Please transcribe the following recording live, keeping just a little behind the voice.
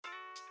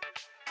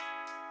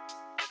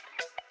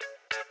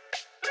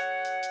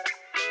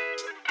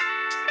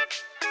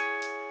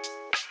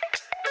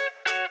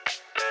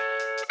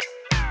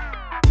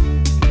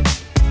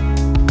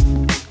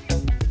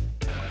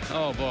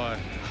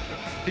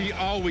He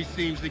always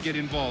seems to get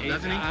involved,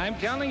 doesn't he? I'm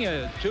telling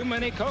you, too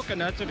many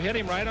coconuts have hit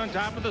him right on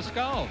top of the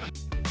skull.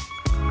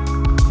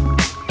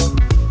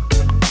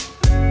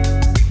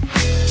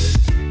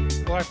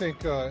 Well, I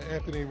think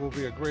Anthony will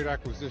be a great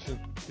acquisition.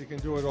 He can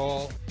do it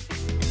all.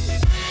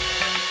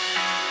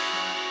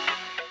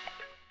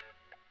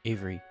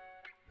 Avery,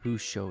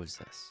 whose show is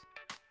this?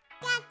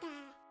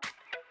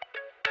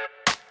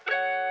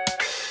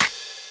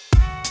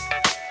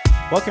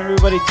 Welcome,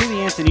 everybody, to the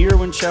Anthony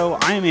Irwin Show.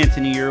 I am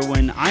Anthony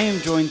Irwin. I am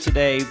joined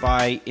today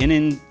by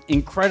an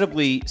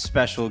incredibly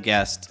special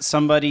guest,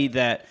 somebody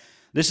that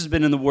this has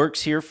been in the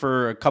works here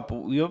for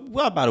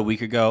about a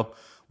week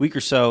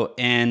or so,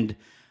 and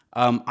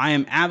I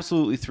am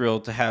absolutely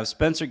thrilled to have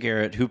Spencer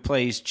Garrett, who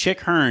plays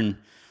Chick Hearn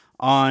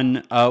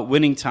on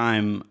Winning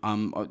Time,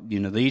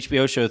 the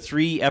HBO show,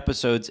 3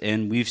 episodes,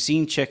 and we've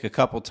seen Chick a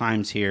couple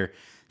times here.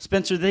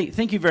 Spencer,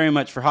 thank you very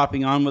much for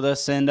hopping on with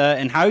us, and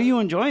how are you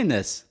enjoying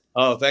this?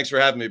 Oh, thanks for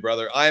having me,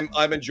 brother. I'm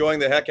enjoying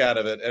the heck out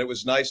of it, and it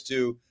was nice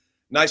to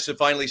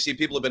finally see.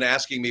 People have been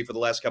asking me for the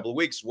last couple of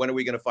weeks, when are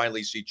we going to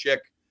finally see Chick?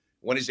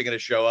 When is he going to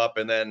show up?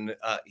 And then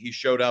he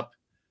showed up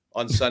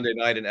on Sunday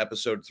night in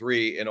episode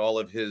 3 in all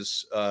of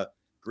his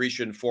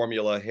Grecian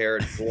formula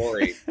haired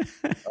glory.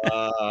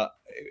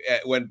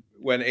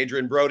 When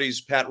Adrian Brody's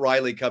Pat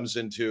Riley comes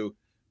in to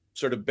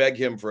sort of beg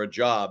him for a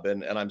job,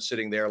 and I'm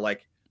sitting there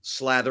like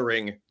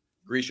slathering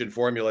Grecian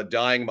formula,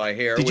 dyeing my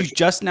hair. Did you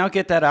just now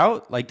get that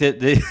out? Like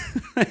the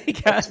I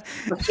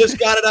just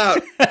got it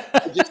out.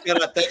 I just got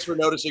it out. Thanks for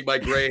noticing my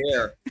gray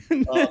hair.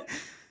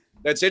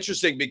 That's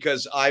interesting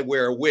because I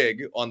wear a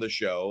wig on the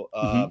show,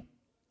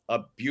 a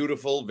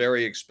beautiful,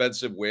 very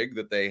expensive wig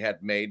that they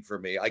had made for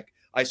me.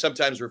 I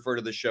sometimes refer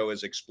to the show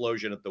as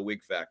Explosion at the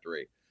Wig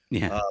Factory.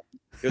 Yeah.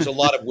 There's a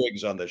lot of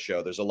wigs on this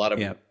show. There's a lot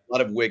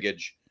of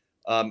wiggage.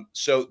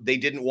 So they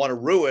didn't want to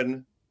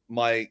ruin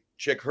my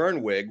Chick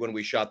Hearn wig when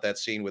we shot that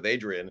scene with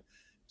Adrian.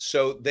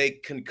 So they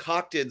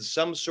concocted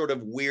some sort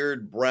of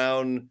weird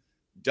brown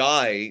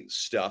dye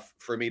stuff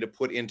for me to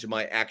put into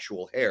my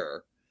actual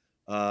hair.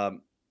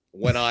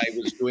 When I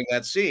was doing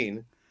that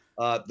scene,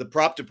 the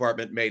prop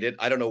department made it.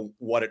 I don't know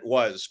what it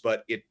was,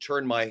 but it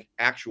turned my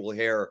actual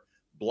hair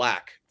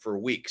black for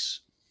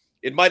weeks.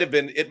 It might have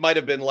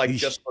been like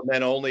just for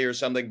men only or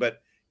something,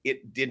 but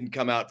it didn't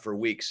come out for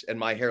weeks, and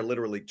my hair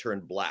literally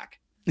turned black.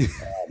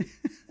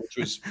 Which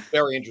was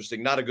very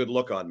interesting. Not a good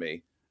look on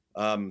me.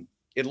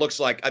 It looks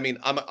like,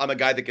 I'm a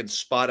guy that can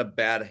spot a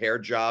bad hair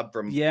job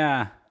from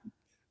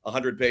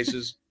 100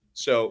 paces.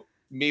 So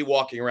me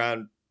walking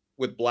around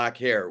with black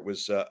hair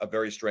was a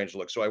very strange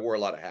look. So I wore a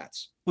lot of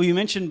hats. Well, you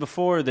mentioned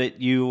before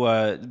that you,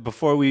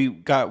 before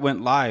we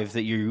went live,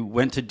 that you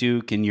went to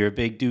Duke and you're a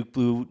big Duke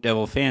Blue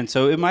Devil fan.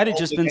 So it might have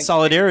just been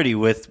solidarity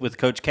with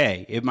Coach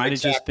K. It might have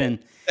just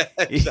been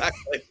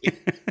exactly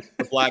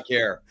the black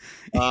hair.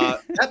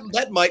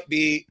 That might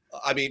be.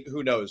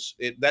 Who knows?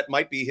 That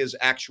might be his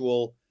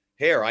actual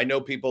hair. I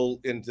know people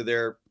into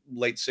their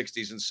late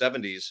 60s and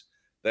 70s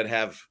that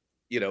have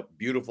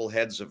beautiful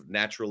heads of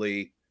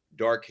naturally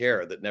dark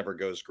hair that never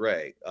goes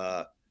gray.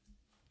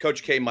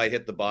 Coach K might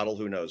hit the bottle.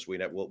 Who knows?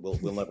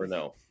 We'll never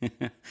know.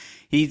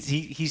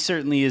 He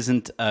certainly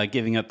isn't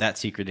giving up that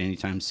secret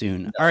anytime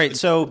soon. No. All right,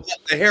 so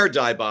the hair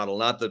dye bottle,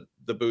 not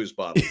the booze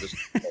bottle. Just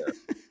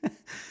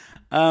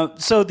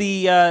so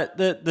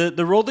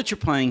the role that you're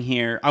playing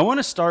here, I want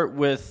to start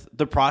with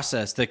the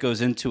process that goes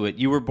into it.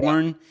 You were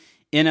born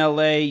in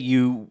LA.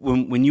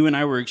 When you and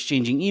I were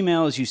exchanging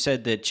emails, you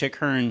said that Chick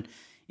Hearn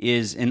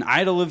is an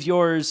idol of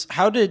yours.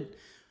 How did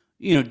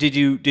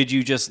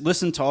you just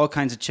listen to all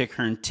kinds of Chick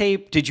Hearn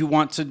tape? Did you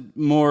want to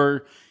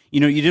more, you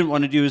didn't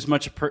want to do as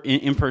much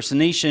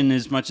impersonation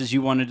as much as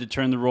you wanted to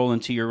turn the role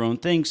into your own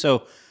thing.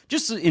 So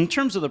just in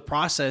terms of the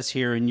process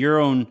here and your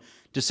own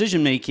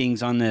decision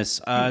makings on this,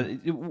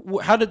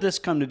 how did this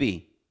come to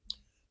be?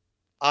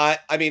 I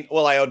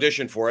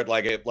auditioned for it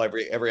like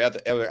every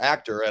other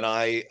actor, and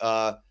I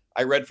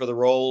read for the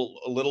role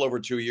a little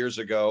over 2 years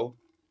ago.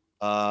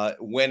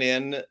 Went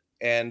in.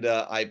 And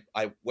I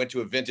went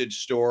to a vintage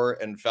store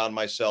and found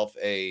myself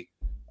a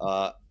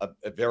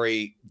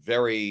very,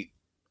 very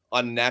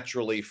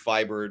unnaturally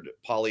fibered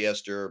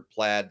polyester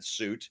plaid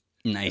suit.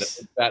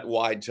 Nice. That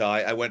wide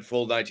tie. I went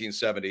full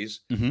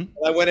 1970s. Mm-hmm.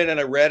 I went in and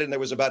I read, and there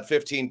was about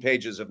 15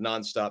 pages of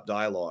nonstop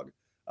dialogue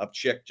of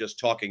Chick just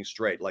talking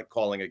straight, like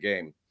calling a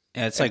game.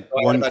 Yeah, it's like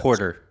one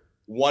quarter.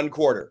 1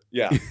 quarter.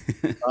 Yeah.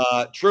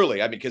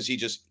 Truly. Because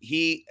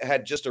he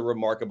had just a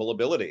remarkable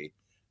ability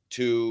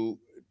to.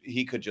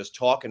 He could just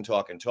talk and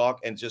talk and talk,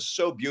 and just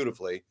so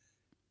beautifully.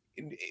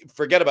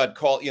 Forget about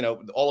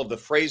all of the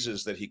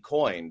phrases that he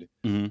coined.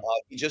 Mm-hmm.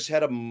 He just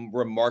had a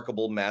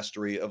remarkable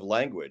mastery of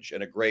language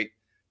and a great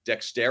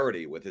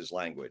dexterity with his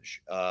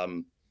language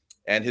and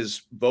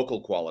his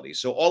vocal quality.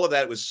 So all of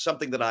that was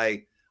something that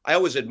I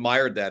always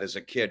admired that as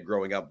a kid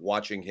growing up,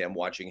 watching him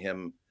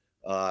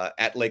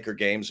at Laker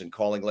games and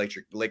calling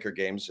Laker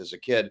games as a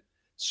kid.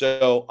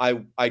 So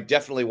I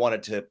definitely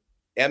wanted to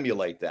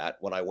emulate that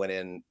when I went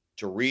in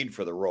to read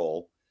for the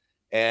role.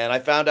 And I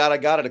found out I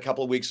got it a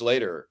couple of weeks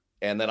later.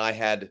 And then I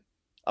had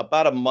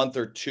about a month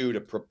or two to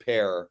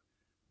prepare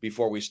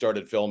before we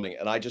started filming,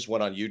 and I just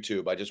went on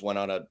YouTube. I just went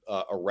on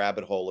a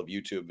rabbit hole of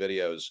YouTube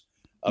videos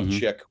of Hmm.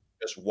 Chick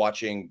just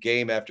watching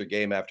game after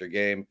game after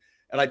game,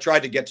 and I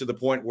tried to get to the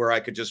point where I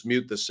could just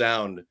mute the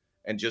sound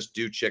and just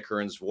do Chick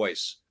Hearn's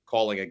voice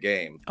calling a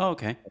game Oh,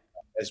 okay.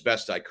 as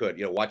best I could.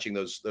 Watching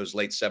those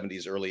late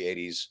 '70s, early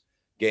 '80s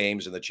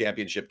games and the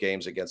championship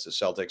games against the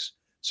Celtics.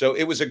 So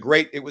it was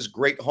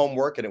great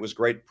homework and it was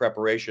great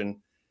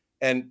preparation.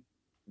 And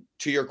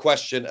to your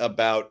question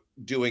about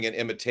doing an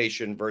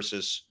imitation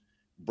versus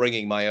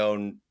bringing my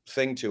own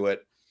thing to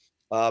it,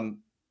 um,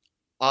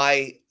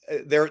 I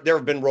there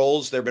have been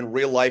roles, there have been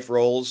real life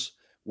roles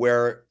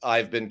where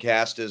I've been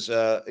cast as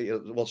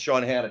well,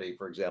 Sean Hannity,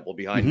 for example,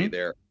 behind me Hmm.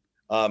 there.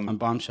 On Um,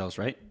 Bombshells,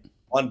 right?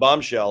 on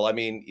Bombshell, I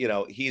mean,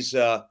 he's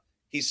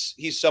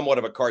somewhat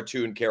of a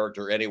cartoon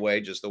character anyway,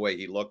 just the way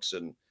he looks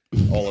and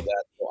all of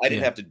that. So I didn't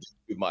Yeah. have to do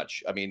too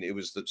much. I mean, it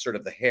was the sort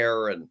of the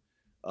hair and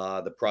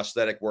the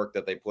prosthetic work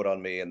that they put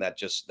on me, and that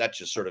just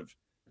sort of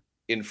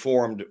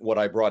informed what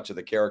I brought to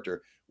the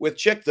character. With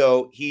Chick,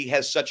 though, he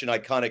has such an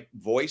iconic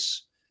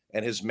voice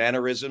and his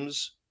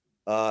mannerisms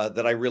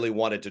that I really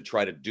wanted to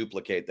try to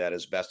duplicate that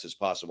as best as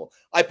possible.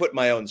 I put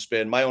my own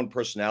spin, my own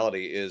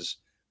personality is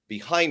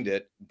behind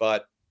it,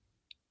 but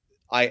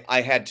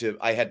I had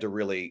to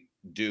really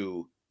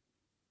do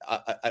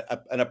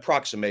an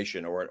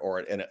approximation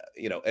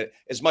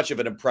as much of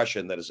an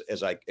impression that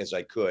as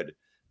I could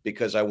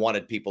because I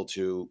wanted people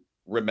to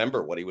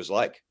remember what he was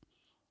like.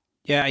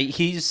 Yeah,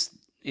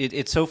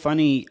 it's so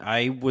funny.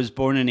 I was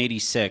born in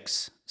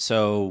 '86,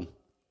 so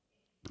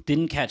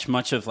didn't catch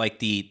much of like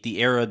the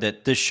era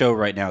that this show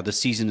right now, this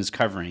season is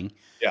covering.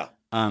 Yeah.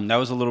 That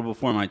was a little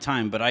before my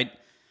time, but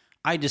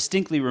I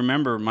distinctly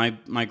remember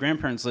my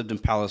grandparents lived in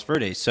Palos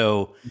Verdes,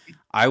 so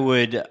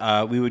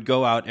we would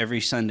go out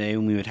every Sunday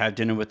and we would have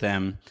dinner with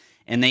them,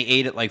 and they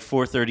ate at like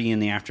 4:30 in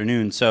the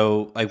afternoon.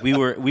 So like we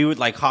would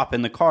like hop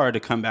in the car to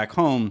come back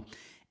home,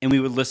 and we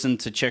would listen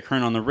to Chick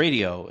Hearn on the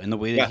radio and the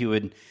way that Yeah. he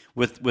would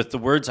with the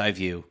words I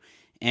view.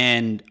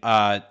 And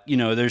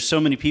there's so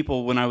many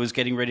people when I was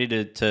getting ready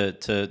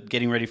to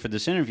getting ready for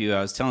this interview,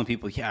 I was telling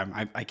people,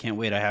 yeah, I can't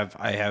wait. I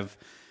have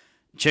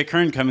Chick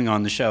Hearn coming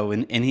on the show,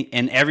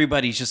 and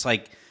everybody's just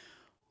like,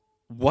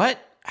 what,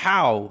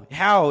 how,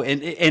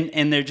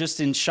 and they're just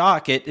in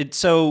shock.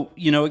 So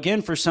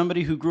again, for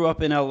somebody who grew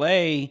up in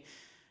LA,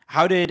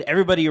 how did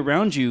everybody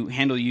around you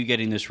handle you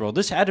getting this role?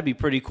 This had to be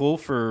pretty cool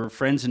for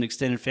friends and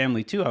extended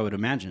family too, I would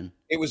imagine.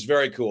 It was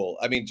very cool.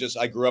 I mean, just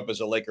I grew up as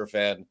a Laker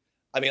fan.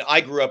 I mean,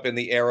 I grew up in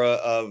the era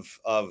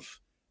of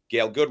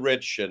Gail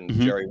Goodrich and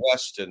Hmm. Jerry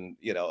West, and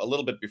a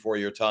little bit before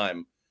your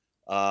time.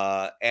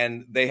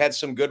 And they had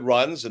some good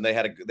runs, and they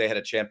had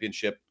a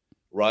championship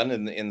run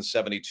in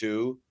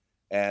 '72.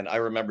 And I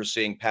remember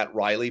seeing Pat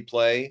Riley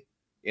play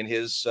in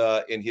his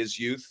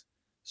youth.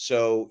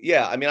 So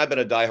yeah, I mean, I've been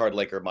a diehard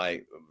Laker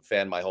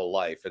fan my whole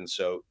life, and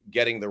so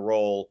getting the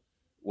role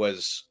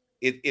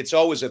it's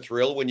always a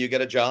thrill when you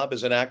get a job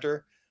as an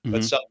actor, but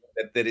Hmm.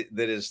 something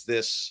that is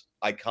this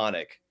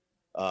iconic.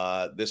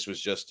 This was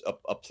just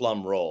a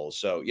plum roll.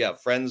 So yeah,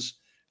 friends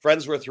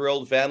were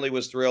thrilled, family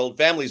was thrilled.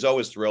 Family's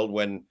always thrilled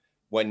when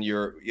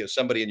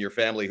somebody in your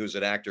family who's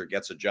an actor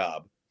gets a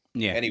job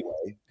Yeah.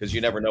 anyway, because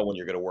you never know when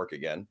you're going to work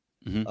again.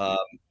 Hmm. Um,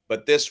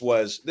 but this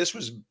was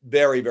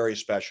very, very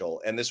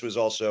special, and this was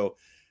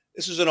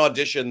an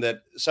audition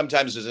that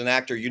sometimes as an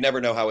actor you never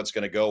know how it's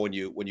going to go when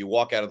you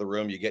walk out of the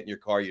room, you get in your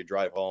car, you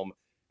drive home,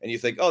 and you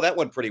think, oh, that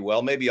went pretty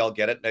well. Maybe I'll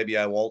get it, maybe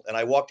I won't. And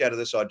I walked out of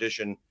this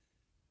audition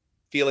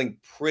feeling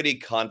pretty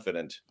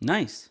confident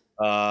Nice.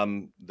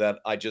 that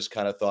I just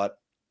kind of thought,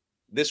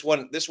 this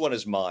one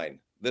is mine.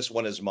 This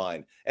one is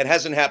mine. It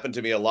hasn't happened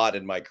to me a lot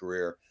in my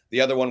career. The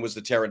other one was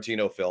the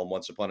Tarantino film,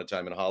 Once Upon a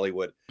Time in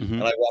Hollywood. Hmm.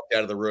 And I walked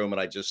out of the room and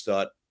I just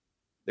thought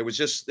there was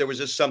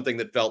just something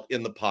that felt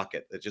in the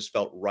pocket. It just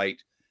felt right.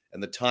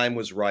 And the time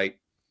was right.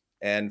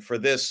 And for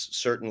this,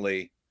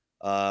 certainly,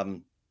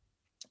 um,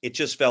 it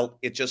just felt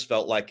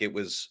like it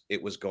was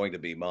going to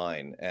be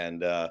mine.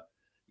 And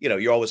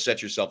you always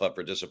set yourself up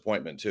for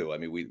disappointment too. I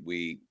mean,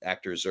 we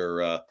actors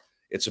are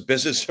it's a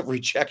business of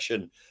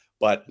rejection.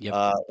 But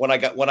Yep. when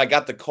I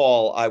got the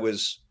call, I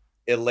was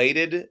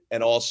elated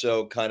and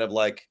also kind of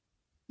like,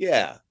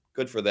 yeah,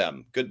 good for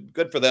them.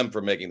 Good for them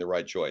for making the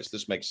right choice.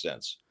 This makes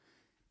sense.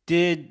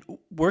 Did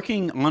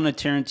working on a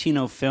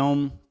Tarantino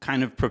film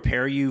kind of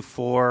prepare you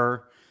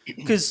for,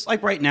 because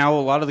like right now, a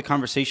lot of the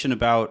conversation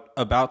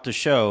about the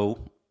show,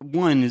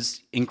 one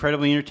is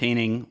incredibly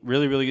entertaining,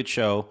 really, really good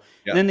show.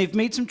 Yeah. And then they've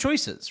made some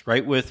choices,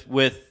 right? With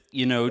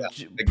Yeah,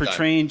 big time.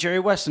 portraying Jerry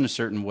West in a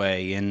certain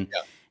way Yeah.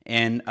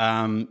 and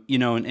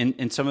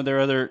some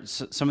of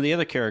some of the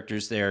other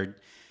characters there.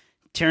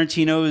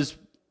 Tarantino is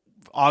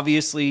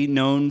obviously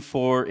known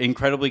for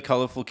incredibly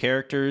colorful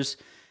characters.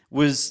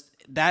 Was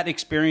that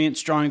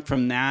experience drawing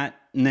from that,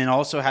 and then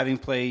also having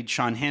played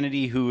Sean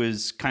Hannity, who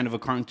is kind of a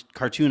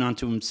cartoon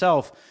unto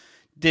himself,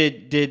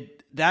 did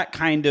that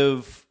kind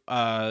of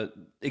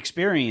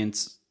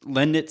experience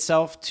lend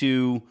itself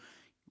to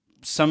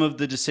some of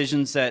the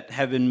decisions that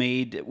have been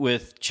made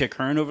with Chick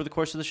Hearn over the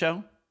course of the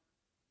show?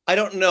 I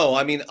don't know.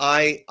 I mean,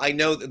 I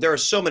know that there are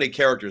so many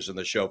characters in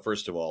the show.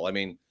 First of all, I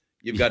mean,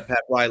 you've got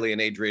Pat Riley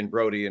and Adrian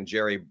Brody and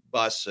Jerry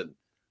Buss and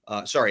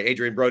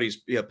Adrian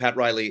Brody's Pat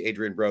Riley,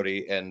 Adrian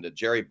Brody, and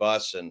Jerry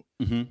Buss, and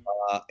Hmm.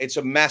 it's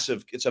a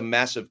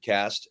massive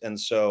cast. And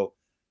so,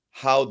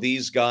 how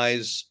these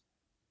guys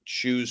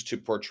choose to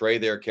portray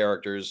their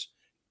characters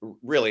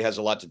really has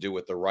a lot to do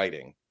with the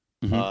writing.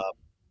 Hmm. Uh,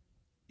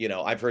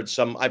 I've heard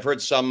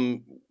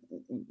some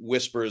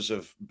whispers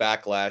of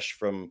backlash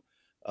from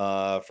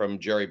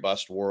Jerry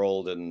Bust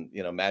World, and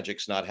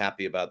Magic's not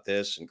happy about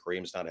this, and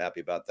Kareem's not happy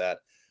about that.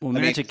 Well, I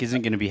mean, Magic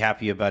isn't going to be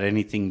happy about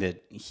anything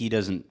that he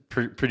doesn't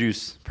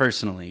produce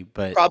personally,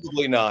 but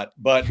probably not.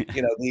 But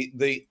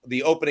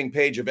the opening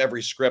page of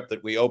every script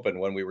that we open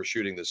when we were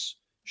shooting this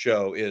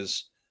show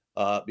is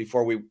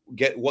before we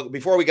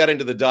got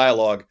into the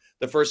dialogue,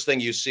 the first thing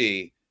you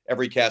see,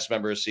 every cast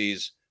member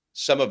sees,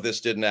 some of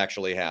this didn't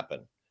actually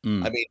happen.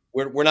 mm, I mean,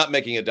 we're not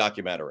making a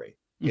documentary.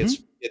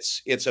 mhm,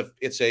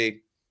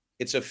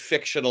 It's a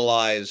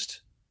fictionalized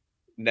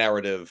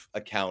narrative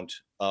account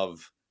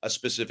of a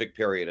specific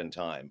period in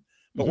time.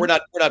 But mhm,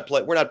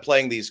 we're not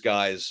playing these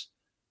guys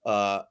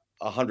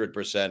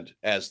 100%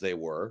 as they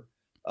were.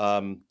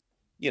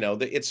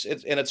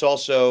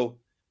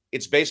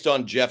 It's based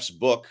on Jeff's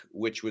book,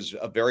 which was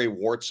a very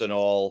warts and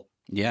all.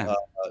 yeah, Uh,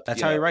 that's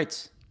you how he know,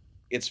 writes.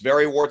 it's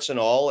very warts and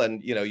all,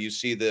 and you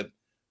see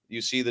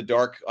the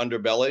dark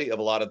underbelly of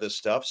a lot of this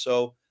stuff.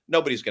 So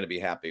nobody's going to be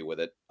happy with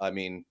it. I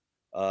mean,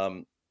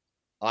 um,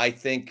 I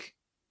think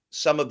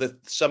some of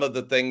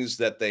the things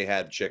that they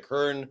had Chick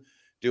Hearn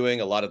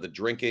doing, a lot of the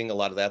drinking, a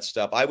lot of that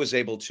stuff. I was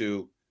able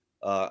to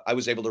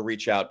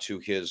reach out to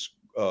his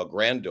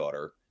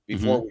granddaughter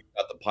before Hmm. we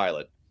shot the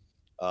pilot.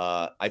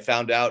 I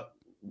found out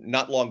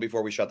not long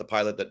before we shot the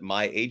pilot that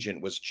my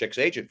agent was Chick's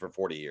agent for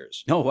 40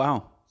 years. Oh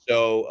wow.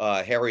 So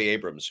Harry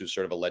Abrams, who's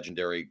sort of a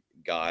legendary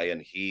guy,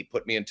 and he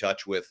put me in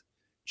touch with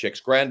Chick's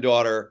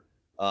granddaughter.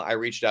 I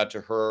reached out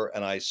to her,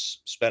 and I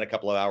spent a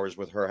couple of hours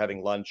with her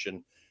having lunch,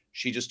 and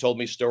she just told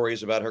me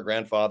stories about her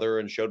grandfather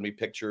and showed me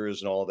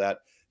pictures and all of that.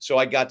 So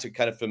I got to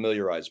kind of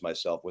familiarize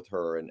myself with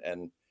her and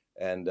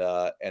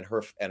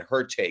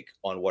her take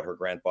on what her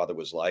grandfather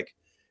was like,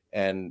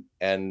 and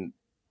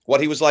what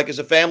he was like as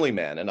a family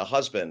man and a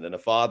husband and a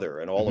father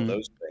and all of Hmm.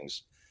 those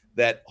things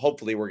that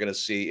hopefully we're going to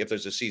see. If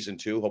there's a season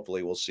 2,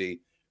 hopefully we'll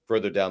see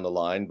further down the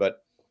line.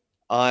 But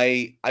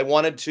I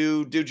wanted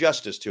to do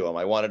justice to him.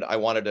 I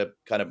wanted to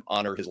kind of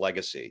honor his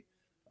legacy.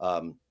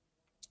 Um,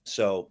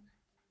 so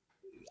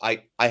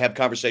I have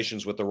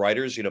conversations with the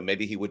writers.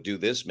 Maybe he would do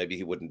this, maybe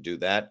he wouldn't do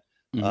that.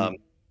 Hmm. Um,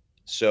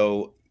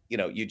 so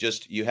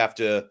you have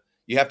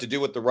to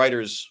do what the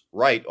writers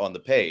write on the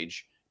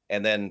page,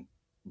 and then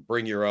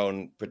bring your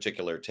own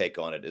particular take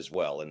on it as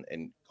well,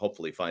 and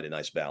hopefully find a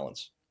nice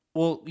balance.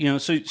 Well,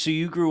 so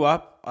you grew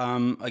up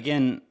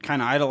again,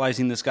 kind of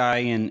idolizing this guy,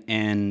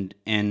 and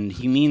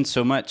he means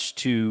so much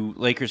to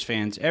Lakers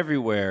fans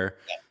everywhere.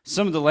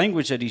 Some of the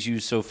language that he's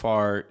used so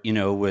far,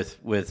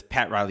 with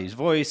Pat Riley's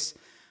voice.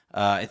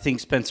 I think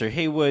Spencer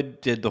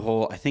Haywood did the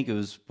whole. I think it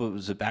was, what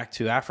was it, Back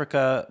to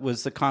Africa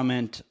was the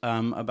comment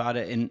about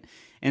it,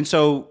 and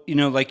so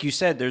like you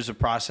said, there's a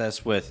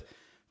process with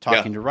Yeah,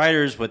 talking to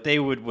writers, what they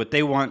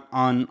want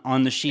on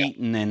the yeah. sheet,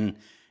 and then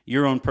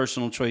your own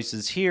personal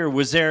choices here.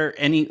 Was there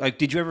any, like,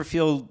 did you ever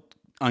feel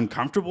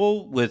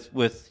uncomfortable with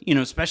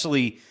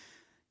especially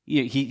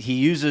he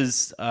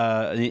uses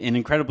an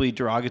incredibly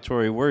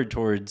derogatory word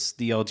towards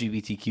the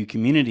LGBTQ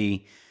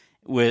community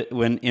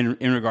when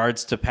in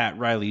regards to Pat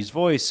Riley's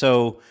voice.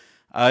 So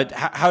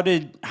how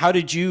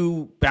did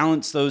you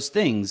balance those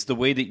things, the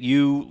way that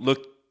you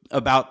look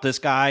about this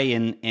guy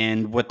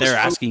and what Was they're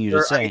from asking you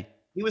to say?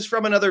 he was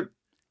from another.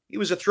 He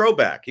was a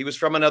throwback. He was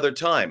from another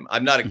time.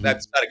 I'm not. Hmm.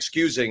 That's not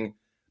excusing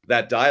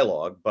that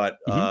dialogue, but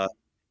Hmm.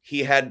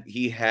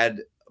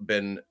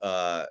 been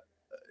uh,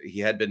 he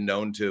had been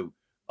known to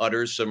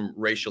utter some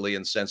racially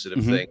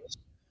insensitive Hmm. things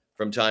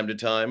from time to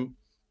time.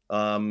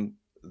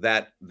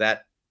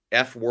 That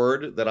F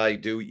word that I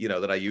do,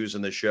 that I use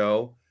in the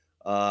show,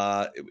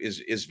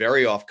 is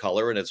very off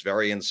color, and it's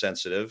very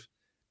insensitive.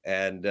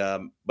 And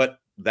but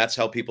that's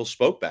how people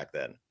spoke back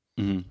then.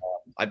 Hmm.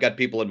 I've got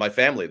people in my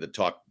family that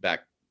talked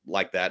back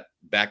like that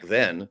back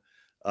then,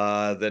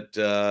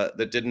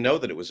 that didn't know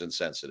that it was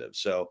insensitive.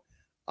 So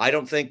I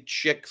don't think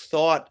Chick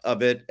thought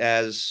of it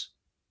as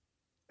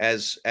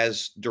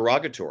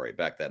derogatory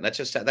back then. That's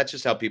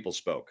just how people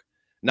spoke.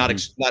 Not Hmm.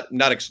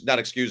 ex, not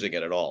excusing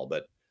it at all,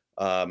 but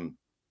um,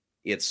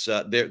 it's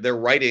they're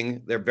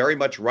writing. They're very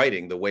much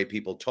writing the way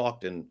people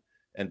talked and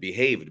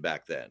behaved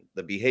back then.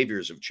 The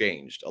behaviors have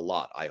changed a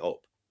lot, I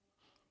hope.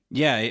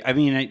 Yeah, I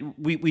mean,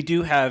 we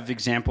do have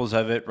examples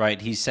of it, right?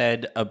 He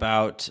said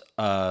about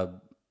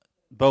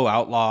Bo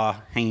Outlaw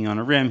hanging on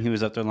a rim. He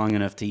was up there long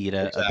enough to eat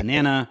a Exactly.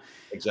 banana.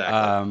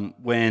 Exactly.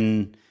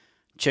 When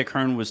Chick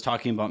Hearn was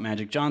talking about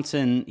Magic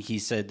Johnson, he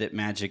said that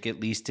Magic at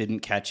least didn't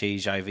catch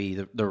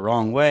HIV the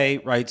wrong way,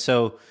 right?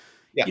 So,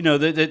 Yeah.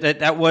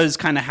 that was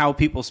kind of how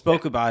people Yeah.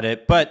 spoke about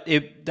it. But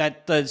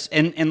that does,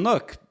 and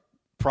look,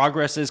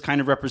 progress is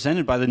kind of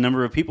represented by the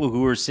number of people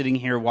who are sitting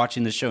here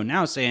watching the show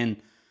now saying,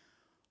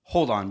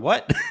 hold on,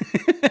 what?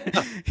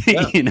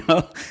 Yeah. You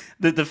know,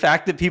 the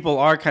fact that people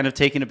are kind of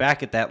taken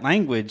aback at that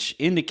language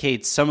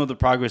indicates some of the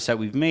progress that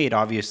we've made.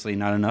 Obviously,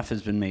 not enough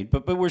has been made,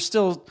 but we're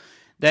still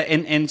that.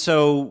 And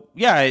so,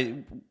 yeah,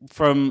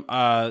 from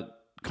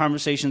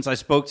conversations, I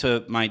spoke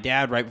to my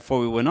dad right before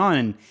we went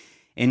on,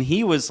 and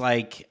he was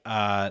like,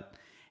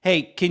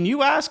 hey, can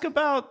you ask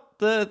about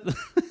the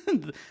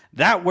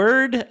that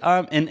word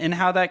and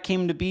how that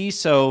came to be?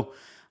 So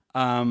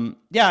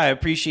yeah, I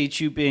appreciate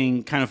you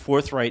being kind of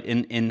forthright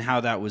in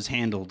how that was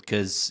handled,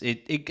 because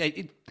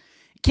it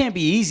can't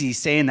be easy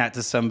saying that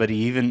to somebody.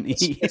 Even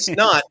it's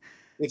not,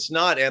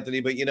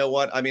 Anthony. But you know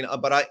what? I mean,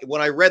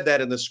 when I read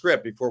that in the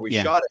script before we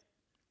shot it,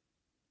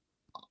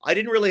 I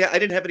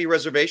didn't have any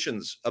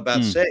reservations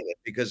about saying it,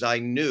 because I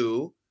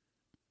knew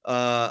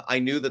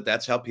that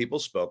that's how people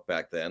spoke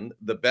back then.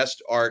 The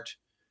best art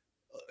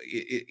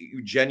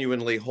it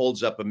genuinely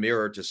holds up a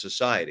mirror to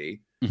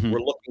society. Mhm.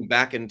 We're looking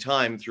back in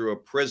time through a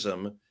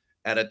prism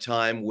at a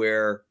time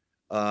where,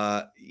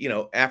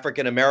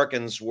 African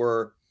American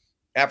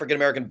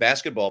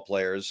basketball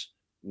players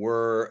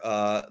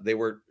they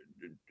were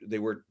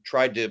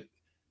tried to,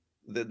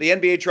 the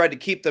NBA tried to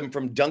keep them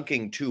from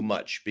dunking too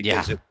much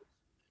because it was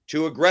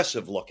too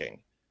aggressive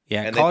looking.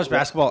 Yeah, And college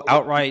basketball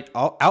outright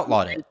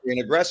outlawed it.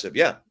 And aggressive.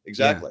 Yeah,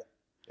 exactly. Yeah.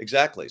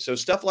 Exactly. So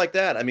stuff like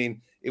that. I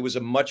mean, it was a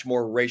much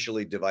more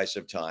racially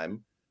divisive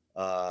time.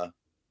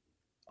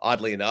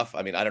 Oddly enough,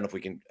 I mean, I don't know if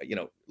we can,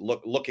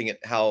 looking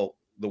at how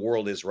the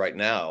world is right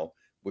now,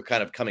 we're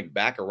kind of coming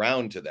back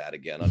around to that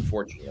again,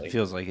 unfortunately.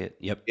 Feels like it.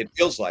 Yep. It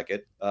feels like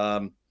it.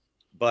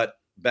 But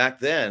back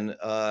then,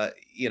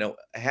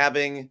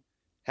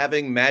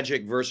 having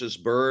Magic versus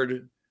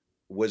Bird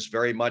was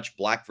very much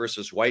black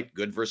versus white,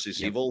 good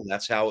versus evil.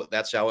 That's how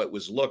it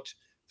was looked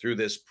through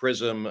this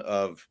prism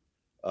of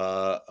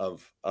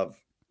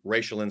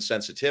racial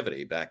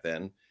insensitivity back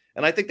then.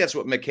 And I think that's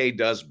what McKay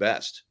does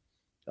best.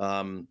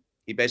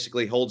 He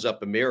basically holds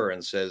up a mirror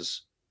and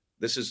says,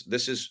 this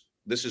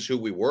is who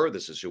we were.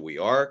 This is who we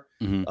are.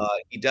 Mm-hmm.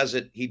 He does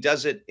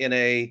it in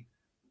a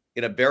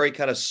very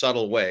kind of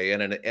subtle way,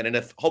 and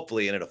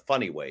hopefully in a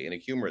funny way, in a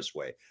humorous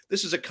way.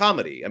 This is a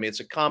comedy. I mean, it's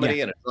a comedy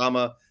and a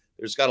drama.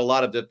 There's got a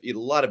lot of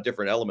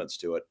different elements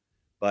to it,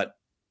 but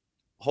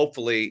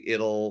hopefully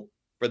for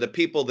the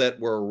people that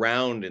were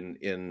around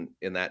in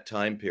that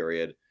time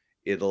period,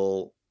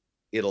 it'll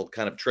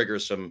kind of trigger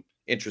some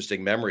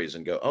interesting memories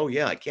and go, oh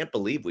yeah, I can't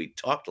believe we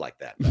talked like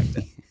that back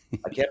then.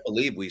 I can't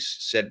believe we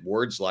said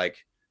words like,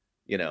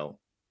 the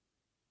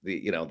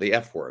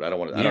F word. I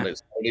don't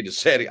need to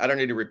say it. I don't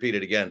need to repeat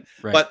it again.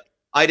 Right. But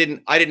I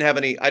didn't have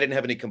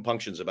any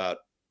compunctions about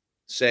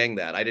saying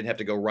that. I didn't have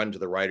to go run to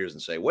the writers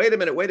and say, wait a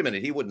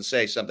minute. He wouldn't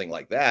say something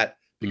like that,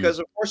 because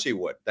of course he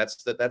would.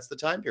 That's the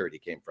time period he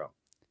came from.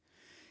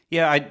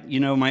 Yeah,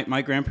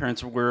 my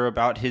grandparents were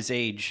about his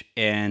age,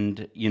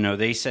 and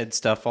they said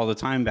stuff all the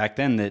time back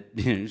then that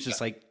it's just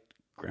like,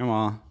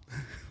 Grandma,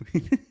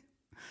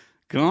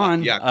 come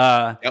on.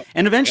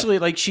 And eventually,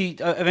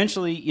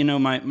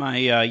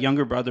 my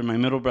younger brother, my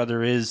middle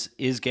brother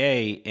is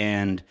gay,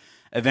 and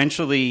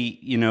eventually,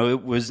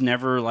 it was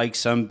never like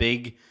some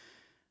big,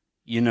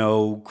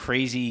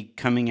 crazy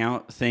coming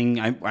out thing.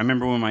 I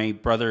remember when my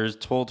brother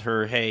told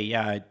her, hey,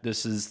 yeah,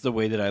 this is the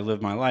way that I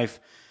live my life.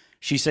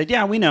 She said,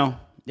 yeah, we know.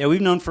 Yeah,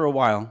 we've known for a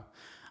while.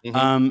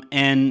 Mm-hmm.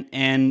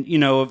 And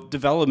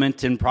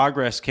development and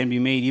progress can be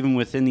made even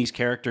within these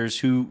characters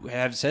who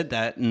have said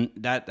that and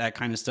that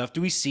kind of stuff. Do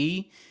we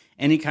see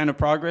any kind of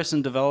progress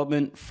and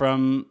development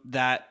from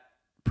that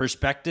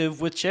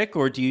perspective with Chick,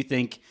 or do you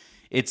think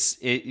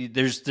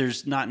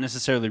there's not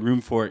necessarily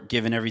room for it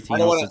given everything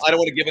else? I don't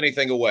want to give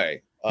anything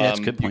away. That's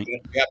a good point. You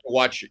have to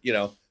watch.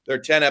 There are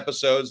 10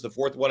 episodes. The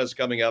fourth one is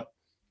coming up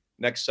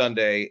next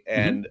Sunday,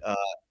 and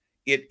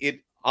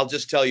I'll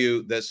just tell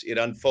you this: it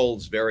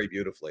unfolds very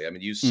beautifully. I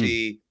mean, you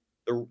see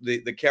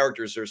the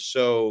characters are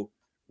so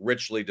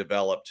richly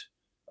developed.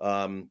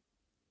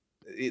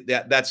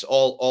 That's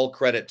all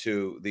credit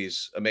to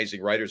these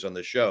amazing writers on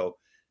the show.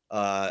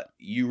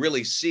 You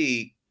really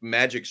see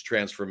Magic's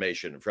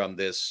transformation from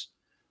this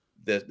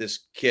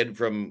kid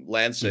from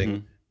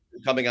Lansing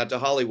coming out to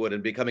Hollywood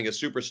and becoming a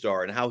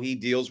superstar, and how he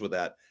deals with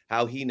that,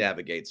 how he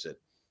navigates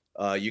it.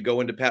 You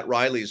go into Pat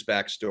Riley's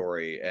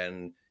backstory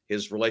and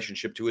his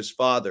relationship to his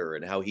father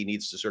and how he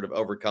needs to sort of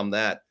overcome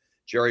that.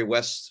 Jerry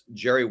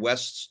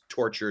West's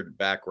tortured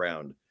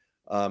background.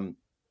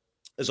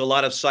 There's a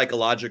lot of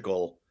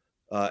psychological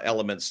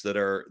elements that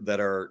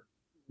are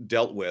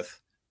dealt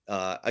with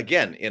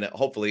again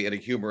hopefully in a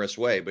humorous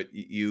way. But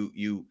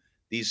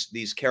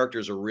these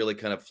characters are really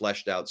kind of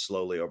fleshed out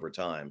slowly over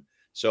time.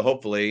 So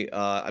hopefully,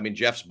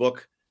 Jeff's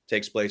book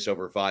takes place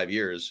over 5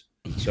 years.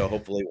 So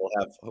hopefully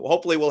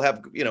we'll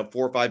have 4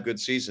 or 5 good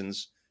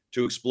seasons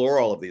to explore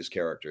all of these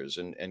characters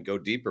and go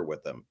deeper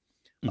with them.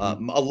 A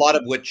lot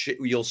of what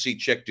you'll see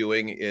Chick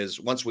doing is,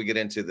 once we get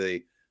into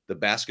the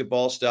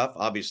basketball stuff,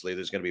 obviously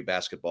there's going to be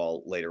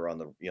basketball later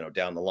on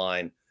down the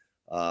line.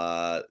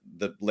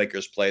 The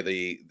Lakers play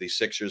the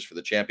Sixers for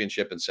the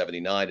championship in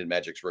 '79 in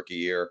Magic's rookie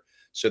year.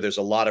 So there's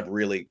a lot of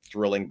really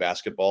thrilling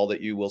basketball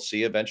that you will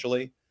see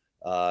eventually,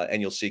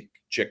 and you'll see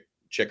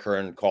Chick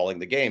Hearn calling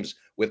the games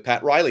with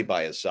Pat Riley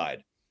by his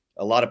side.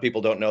 A lot of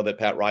people don't know that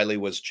Pat Riley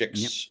was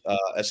Chick's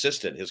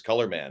assistant, his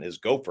color man, his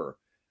gopher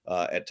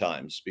at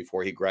times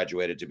before he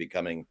graduated to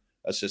becoming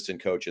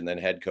assistant coach and then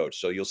head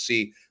coach. So you'll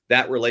see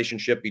that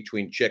relationship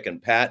between Chick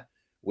and Pat,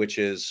 which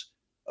is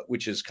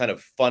kind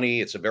of funny.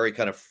 It's a very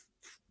kind of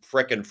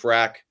frick and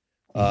frack,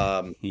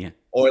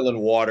 oil and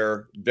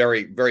water,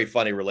 very, very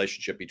funny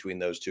relationship between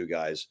those two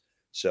guys.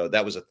 So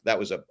that was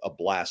a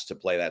blast to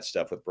play that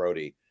stuff with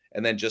Brody.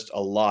 And then just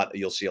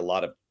you'll see a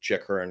lot of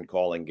Chick Hearn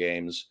calling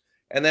games.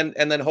 And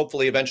then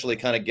hopefully eventually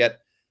kind of get,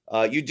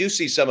 you do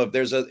see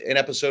in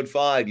episode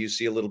 5, you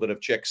see a little bit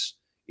of Chick's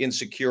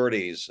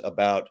insecurities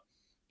about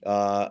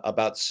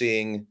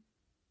seeing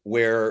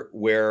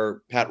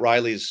where Pat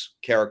Riley's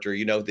character,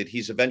 that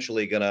he's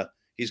eventually gonna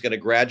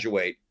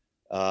graduate,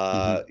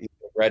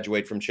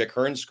 graduate from Chick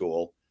Hearn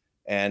school.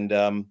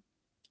 And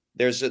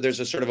there's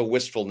a sort of a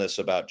wistfulness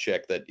about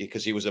Chick that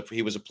because he was a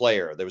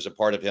player, there was a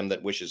part of him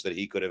that wishes that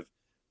he could have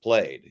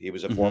played. He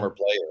was a former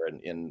player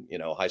in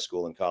high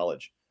school and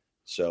college.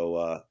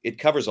 So it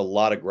covers a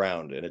lot of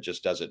ground, and it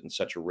just does it in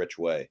such a rich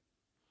way.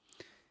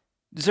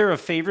 Is there a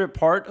favorite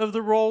part of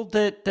the role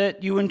that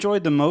you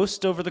enjoyed the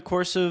most over the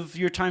course of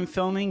your time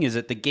filming? Is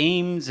it the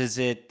games? Is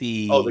it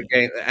the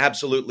game?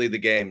 Absolutely, the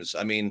games.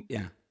 I mean,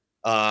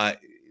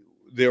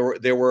 there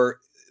were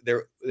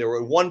at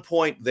one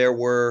point there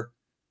were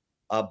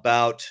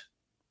about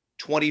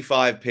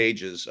 25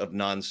 pages of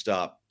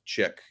nonstop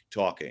Chick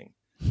talking,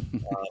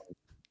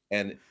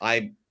 and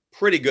I'm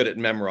pretty good at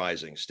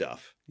memorizing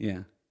stuff.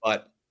 Yeah.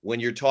 But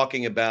when you're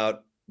talking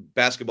about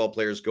basketball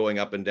players going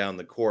up and down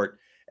the court,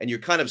 and you're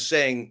kind of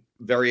saying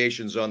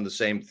variations on the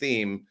same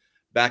theme,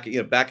 back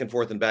and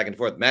forth,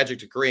 Magic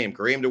to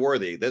Kareem to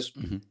Worthy.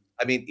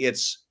 I mean,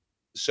 it's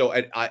so.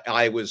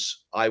 I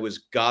was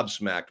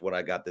gobsmacked when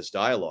I got this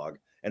dialogue,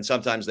 and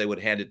sometimes they would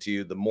hand it to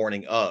you the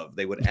morning of.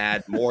 They would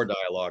add more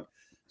dialogue.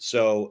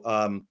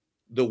 So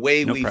the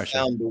way we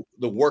found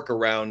the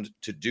workaround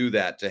to do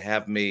that, to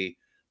have me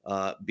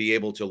be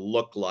able to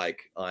look like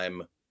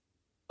I'm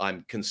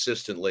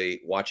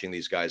consistently watching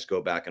these guys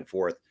go back and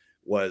forth,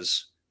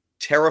 was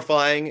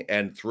terrifying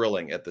and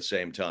thrilling at the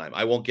same time.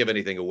 I won't give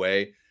anything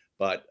away,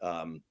 but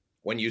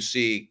when you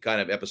see kind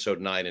of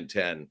episode 9 and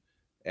 10,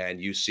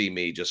 and you see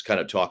me just kind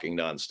of talking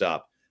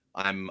nonstop,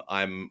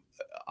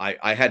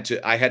 I had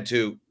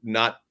to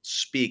not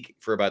speak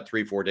for about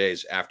 3-4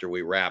 days after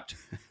we wrapped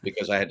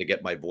because I had to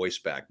get my voice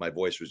back. My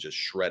voice was just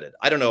shredded.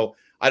 I don't know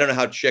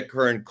how Chick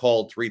Hearn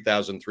called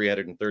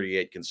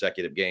 3,338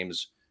 consecutive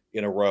games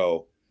in a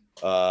row.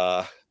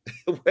 I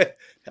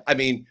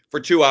mean, for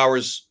 2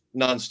 hours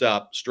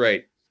nonstop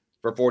straight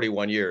for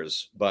 41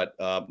 years, but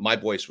my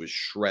voice was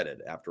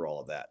shredded after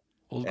all of that.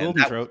 Old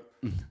Golden Throat.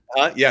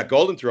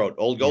 Golden Throat,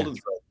 old Golden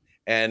Throat.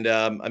 And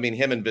I mean,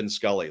 him and Vin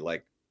Scully,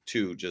 like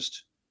two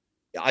just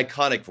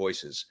iconic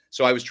voices.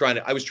 So I was trying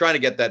to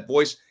get that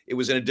voice. It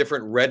was in a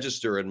different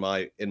register in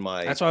my.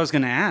 That's what I was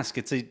going to ask.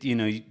 It's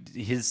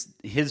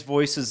his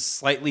voice is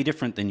slightly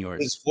different than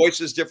yours. His voice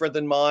is different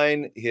than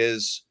mine.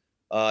 His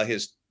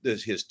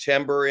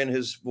timbre in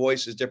his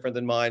voice is different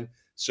than mine.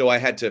 So I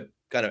had to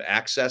kind of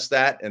access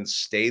that and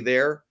stay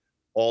there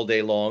all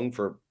day long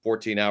for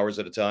 14 hours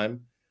at a time.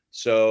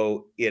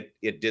 So it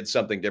did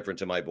something different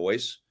to my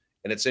voice.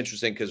 And it's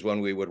interesting because when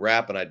we would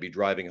wrap and I'd be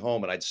driving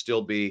home and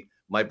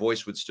my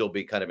voice would still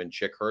be kind of in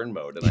Chick Hearn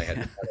mode.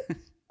 And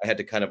I had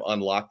to kind of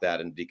unlock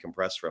that and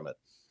decompress from it.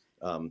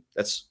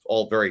 That's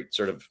all very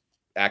sort of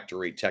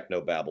actory techno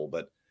babble,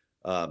 but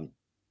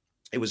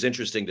it was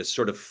interesting to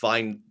sort of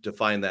find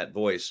that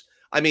voice.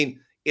 I mean,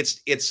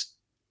 it's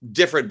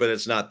different, but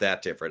it's not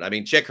that different. I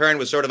mean, Chick Hearn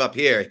was sort of up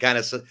here. He kind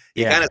of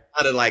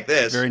sounded like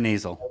this, very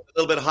nasal, a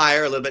little bit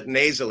higher, a little bit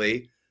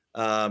nasally.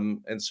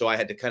 And so I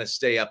had to kind of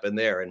stay up in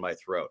there in my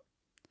throat.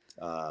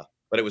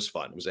 But it was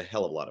fun. It was a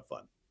hell of a lot of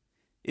fun.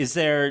 Was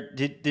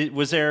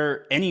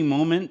there any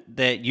moment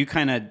that you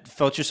kind of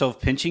felt yourself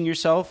pinching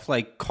yourself,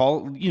 like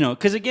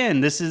because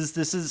again, this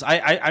is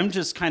I'm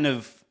just kind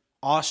of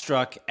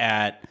awestruck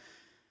at,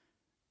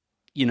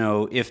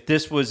 if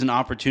this was an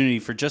opportunity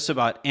for just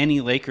about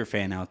any Laker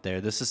fan out there.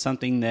 This is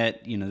something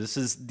that, this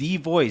is the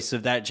voice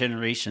of that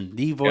generation,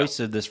 the voice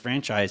of this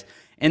franchise,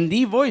 and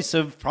the voice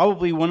of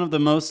probably one of the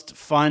most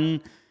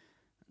fun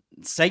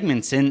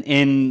segments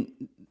in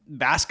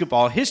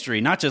basketball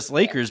history, not just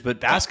Lakers, but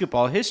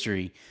basketball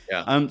history.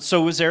 Yeah.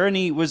 So was there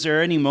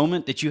any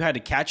moment that you had to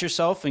catch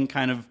yourself and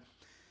kind of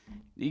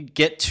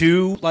get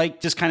to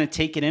just kind of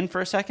take it in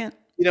for a second?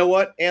 You know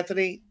what,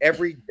 Anthony?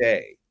 Every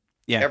day.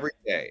 Yeah. Every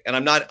day. And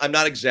I'm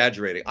not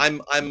exaggerating. I'm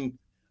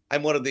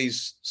one of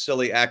these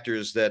silly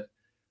actors that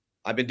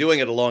I've been doing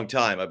it a long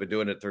time. I've been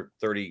doing it for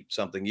 30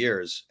 something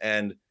years.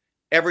 And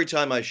every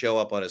time I show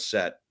up on a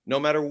set, no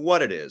matter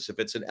what it is, if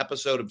it's an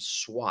episode of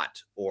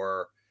SWAT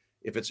or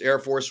if it's Air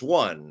Force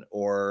One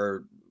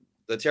or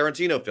the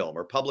Tarantino film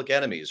or Public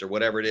Enemies or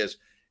whatever it is,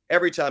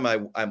 every time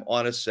I'm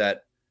on a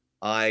set,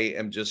 I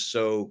am just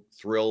so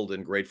thrilled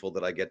and grateful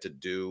that I get to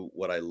do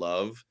what I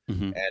love.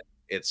 Hmm. And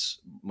it's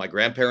my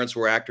grandparents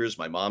were actors,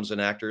 my mom's an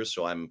actor,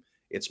 so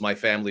it's my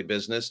family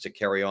business. To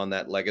carry on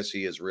that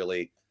legacy is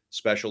really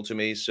special to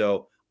me.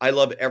 So I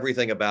love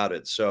everything about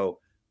it. So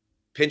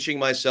pinching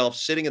myself,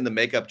 sitting in the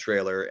makeup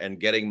trailer and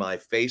getting my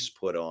face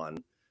put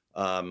on.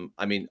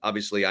 I mean,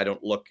 obviously I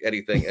don't look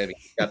anything. I mean,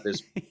 got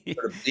this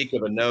sort of beak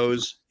of a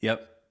nose.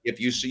 Yep. If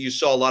you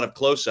saw a lot of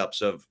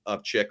close-ups of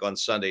Chick on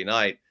Sunday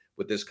night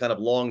with this kind of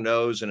long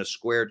nose and a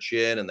square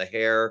chin and the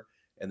hair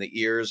and the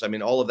ears. I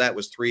mean, all of that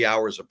was 3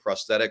 hours of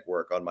prosthetic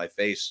work on my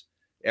face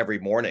every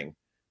morning.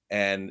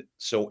 And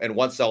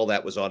once all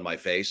that was on my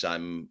face,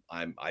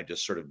 I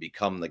just sort of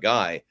become the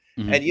guy.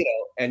 Hmm. And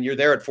and you're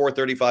there at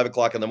 4:30, 5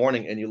 o'clock in the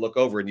morning, and you look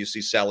over and you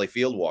see Sally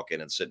Field walk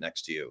in and sit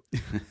next to you,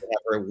 and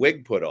have her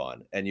wig put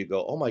on, and you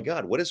go, "Oh my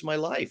God, what is my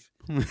life?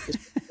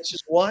 This, this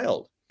is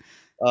wild."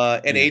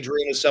 And Yeah.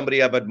 Adrian is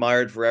somebody I've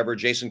admired forever.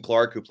 Jason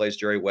Clarke, who plays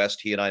Jerry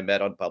West, he and I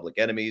met on Public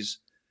Enemies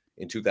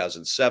in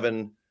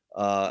 2007.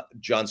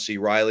 John C.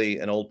 Riley,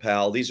 an old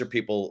pal. These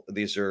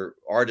are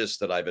artists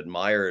that I've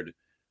admired,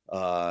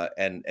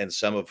 and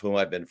some of whom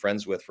I've been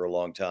friends with for a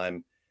long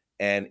time.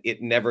 And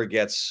it never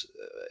gets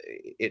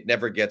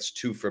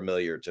too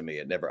familiar to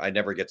me. I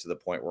never get to the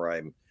point where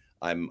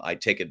I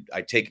take it,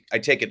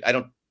 I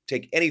don't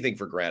take anything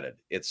for granted.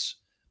 It's,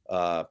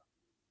 uh,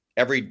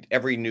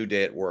 every new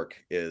day at work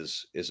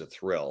is a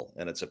thrill,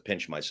 and it's a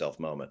pinch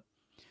myself moment.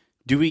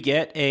 Do we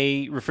get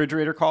a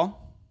refrigerator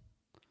call?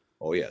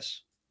 Oh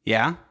yes.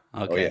 Yeah.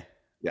 Oh yeah. Okay.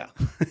 Yeah.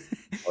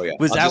 Oh yeah.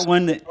 Was that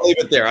one that? I'll leave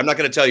it there. I'm not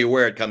going to tell you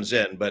where it comes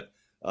in, but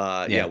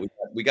yeah, Yeah.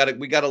 we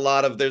got a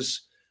lot of,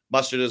 there's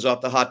mustard is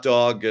off the hot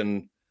dog,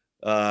 and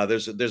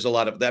there's a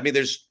lot of, I mean,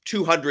 there's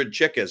 200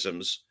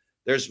 Chickisms.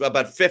 There's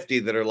about 50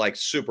 that are like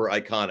super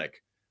iconic.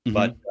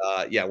 But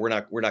Mhm. yeah, we're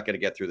not going to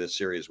get through this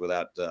series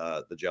without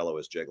the Jello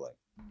is jiggling.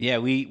 Yeah,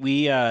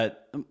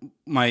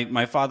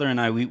 my father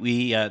and I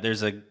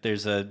there's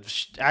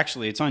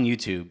actually it's on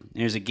YouTube.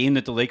 There's a game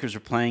that the Lakers were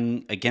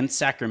playing against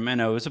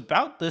Sacramento. It was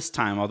about this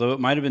time, although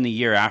it might have been the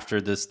year after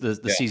the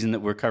Yeah. season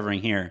that we're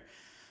covering here.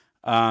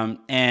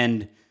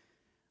 And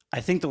I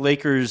think the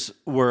Lakers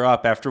were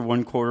up after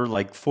one quarter,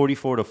 like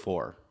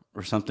 44-4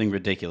 or something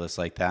ridiculous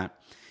like that.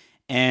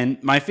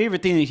 And my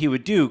favorite thing that he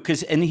would do,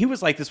 and he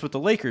was like this with the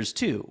Lakers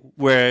too,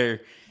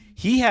 where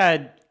he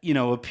had,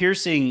 a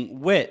piercing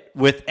wit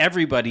with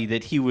everybody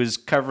that he was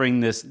covering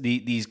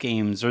these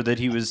games, or that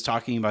he was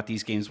talking about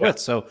these games with.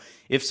 So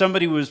if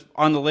somebody was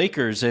on the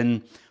Lakers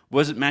and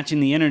wasn't matching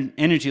the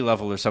energy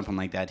level or something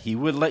like that, he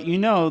would let you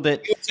know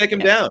that. He would take him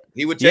down.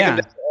 He would take him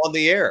Yeah. down on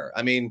the air.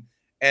 I mean,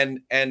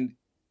 and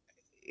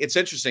it's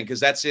interesting because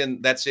that's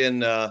in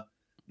the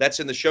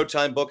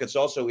Showtime book. It's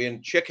also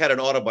in, Chick had an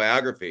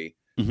autobiography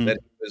Mhm. that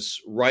he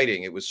was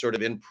writing. It was sort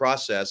of in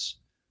process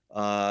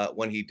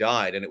when he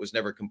died, and it was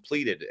never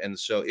completed. And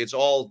so it's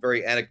all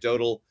very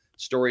anecdotal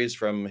stories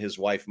from his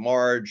wife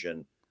Marge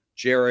and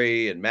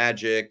Jerry and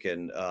Magic,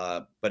 and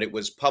but it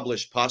was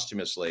published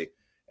posthumously,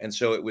 and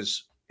so it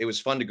was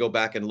fun to go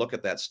back and look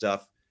at that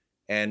stuff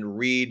and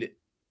read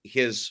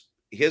his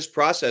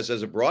process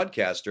as a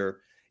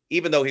broadcaster.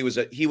 Even though he was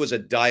a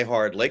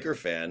diehard Laker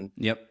fan,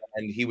 Yep.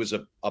 and he was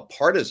a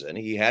partisan.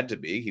 He had to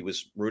be. He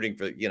was rooting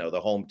for,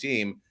 the home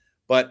team.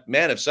 But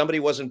man, if somebody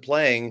wasn't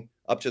playing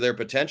up to their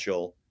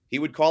potential, he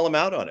would call him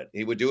out on it.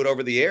 He would do it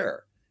over the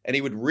air, and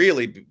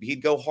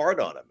he'd go hard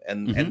on him.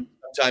 And Mhm.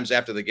 sometimes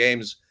after the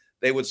games,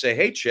 they would say,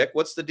 "Hey, Chick,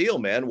 what's the deal,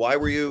 man? Why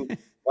were you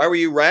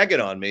ragging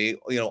on me,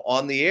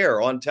 on the air,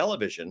 on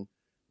television?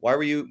 Why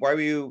were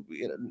you,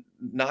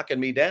 knocking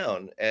me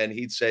down?" And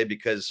he'd say,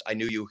 "Because I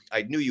knew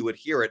you would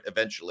hear it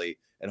eventually,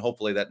 and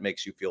hopefully that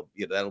makes you feel,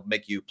 that'll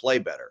make you play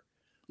better."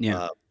 Yeah.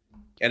 Uh,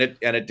 and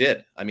it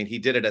did. I mean, he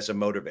did it as a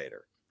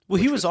motivator,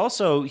 Well, which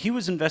was he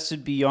was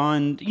invested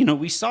beyond,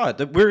 we saw it,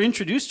 that we're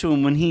introduced to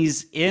him when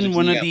he's the in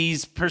one of GM.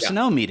 these Yeah,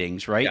 personnel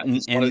meetings, right? yeah. And He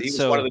was one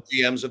so, of the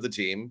GMs of the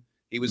team.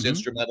 He was Mhm.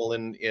 instrumental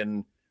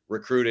in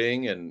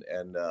recruiting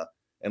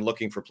and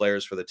looking for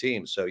players for the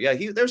team. So yeah,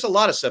 there's a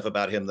lot of stuff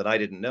about him that I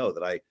didn't know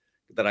that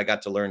I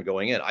got to learn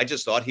going in. I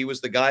just thought he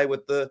was the guy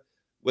with the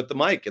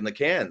mic and the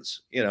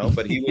cans,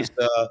 but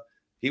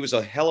he was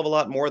a hell of a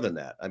lot more than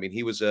that. I mean,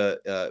 he was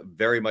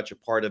very much a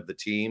part of the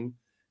team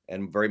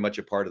and very much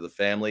a part of the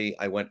family.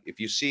 If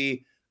you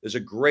see, there's a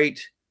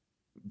great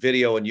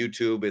video on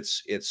YouTube.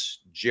 It's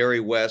Jerry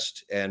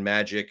West and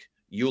Magic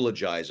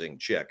eulogizing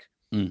Chick,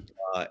 Mm.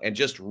 and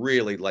just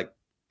really like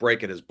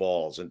breaking his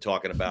balls and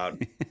talking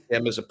about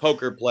him as a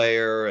poker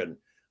player. And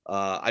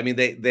I mean,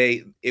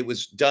 it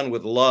was done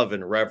with love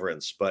and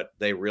reverence, but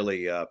they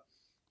really uh,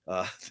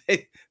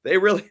 they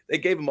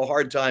gave him a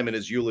hard time in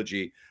his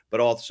eulogy, but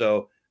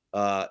also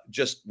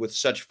just with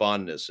such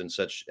fondness and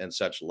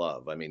such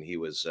love. I mean, he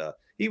was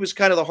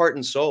kind of the heart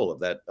and soul of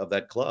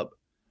that club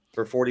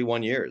for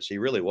 41 years. He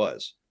really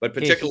was, but Yeah,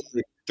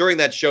 particularly during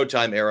that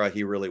Showtime era,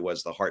 he really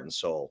was the heart and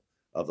soul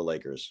of the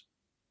Lakers.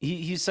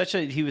 he was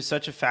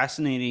such a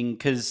fascinating,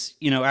 because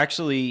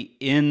actually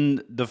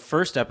in the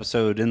first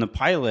episode, in the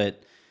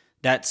pilot,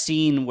 that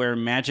scene where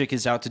Magic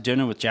is out to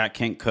dinner with Jack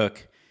Kent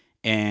Cooke,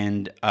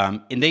 and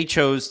they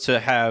chose to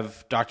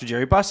have Dr.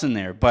 Jerry Buss in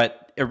there,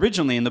 but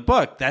originally in the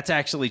book, that's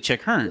actually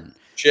Chick Hearn.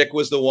 Chick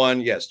was the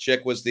one. Yes,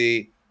 Chick was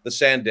the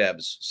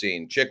Sandebs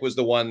scene. Chick was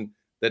the one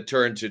that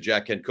turned to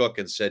Jack Kent Cooke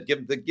and said,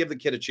 "Give the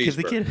kid a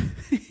cheeseburger." Give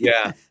the kid.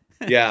 Yeah,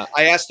 yeah.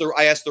 I asked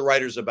the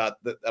writers about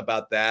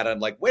that. I'm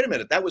like, wait a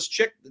minute, that was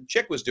Chick.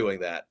 Chick was doing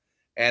that,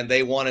 and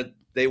they wanted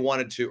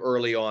to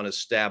early on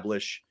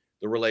establish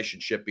the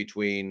relationship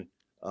between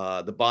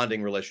the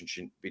bonding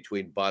relationship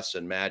between Buss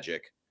and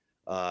Magic.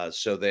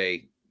 So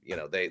they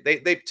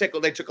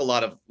took a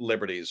lot of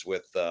liberties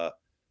with the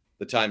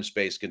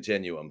time-space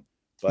continuum.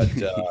 But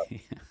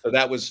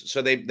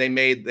so they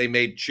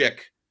made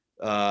Chick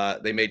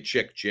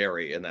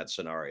Jerry in that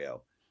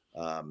scenario.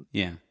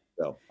 Yeah.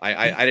 So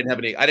I didn't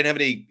have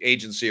any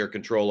agency or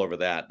control over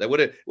that. That would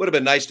have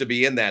been nice to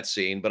be in that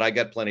scene, but I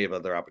got plenty of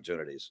other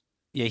opportunities.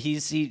 Yeah,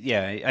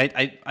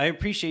 I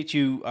appreciate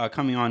you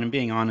coming on and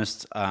being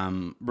honest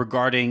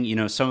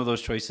regarding some of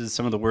those choices,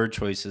 some of the word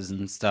choices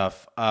and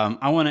stuff.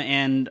 I want to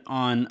end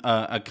on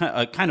a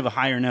kind of a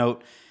higher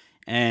note,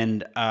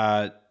 and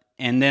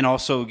then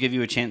also give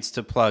you a chance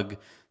to plug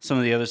some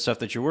of the other stuff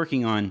that you're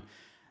working on.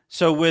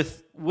 So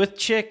with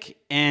Chick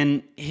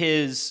and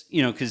his,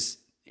 because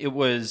it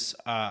was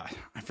I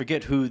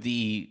forget who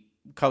the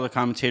color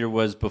commentator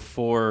was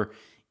before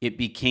it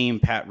became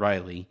Pat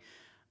Riley.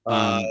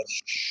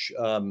 Let's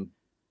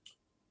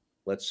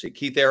see,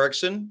 Keith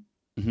Erickson,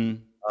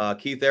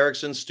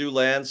 Stu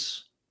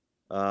Lance,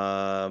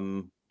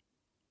 not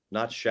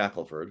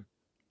Shackelford.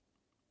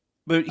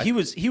 But he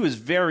was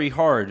very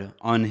hard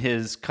on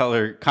his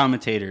color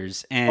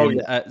commentators,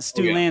 and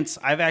Stu Lance.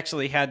 I've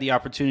actually had the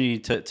opportunity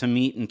to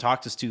meet and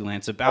talk to Stu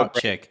Lance about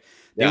Chick.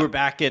 They were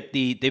back at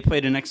they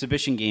played an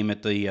exhibition game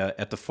at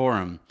the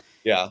Forum.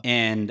 Yeah,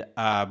 and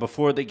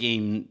before the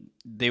game,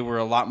 they were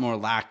a lot more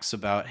lax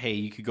about, hey,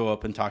 you could go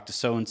up and talk to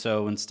so and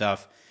so and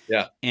stuff.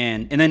 Yeah,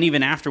 and then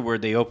even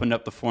afterward, they opened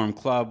up the Forum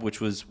Club,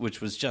 which was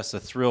just a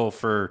thrill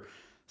for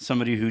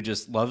somebody who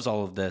just loves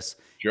all of this.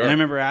 Sure. And I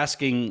remember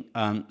asking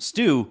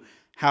Stu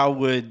how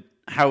would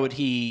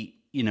he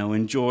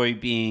enjoy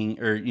being,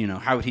 or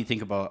how would he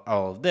think about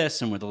all of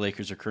this and where the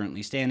Lakers are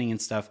currently standing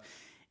and stuff.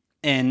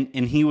 And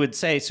he would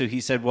say, so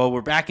he said, well,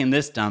 we're back in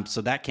this dump,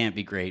 so that can't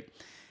be great.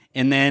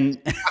 And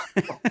then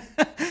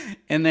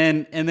and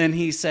then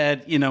he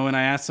said, when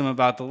I asked him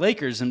about the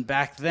Lakers, and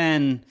back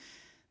then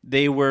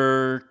they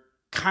were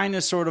kind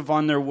of sort of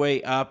on their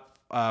way up.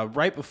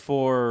 Right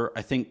before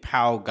I think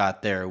Powell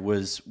got there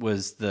was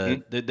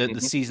the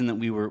season that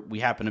we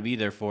happened to be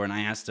there for, and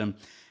I asked him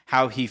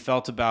how he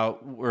felt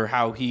about, or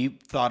how he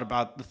thought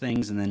about the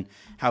things, and then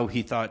how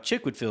he thought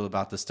Chick would feel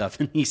about the stuff,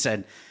 and he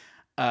said,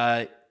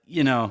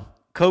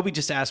 Kobe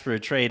just asked for a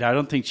trade. I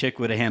don't think Chick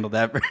would have handled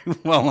that very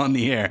well on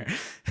the air.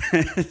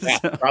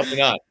 Probably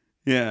not.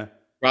 Yeah,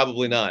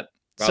 probably not.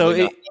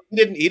 Probably not.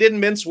 He didn't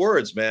mince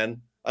words,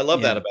 man. I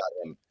love that about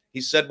him. He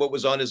said what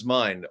was on his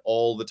mind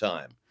all the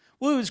time.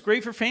 Well, it was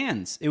great for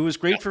fans. It was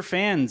great for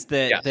fans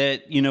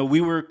that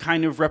we were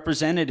kind of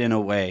represented in a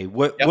way.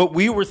 What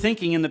we were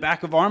thinking in the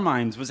back of our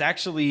minds was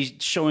actually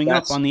showing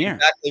up on the air.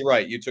 Exactly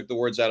right. You took the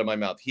words out of my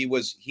mouth. He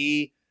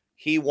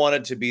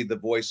wanted to be the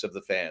voice of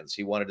the fans.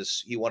 He wanted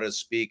to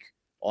speak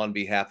on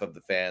behalf of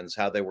the fans,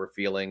 how they were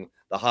feeling,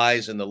 the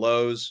highs and the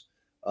lows.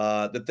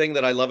 The thing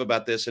that I love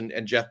about this,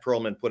 and Jeff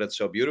Pearlman put it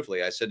so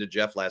beautifully. I said to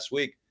Jeff last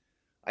week,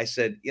 I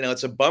said,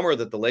 it's a bummer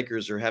that the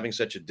Lakers are having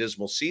such a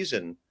dismal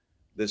season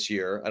this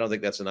year. I don't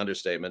think that's an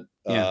understatement.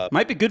 Yeah,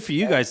 might be good for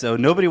you guys though.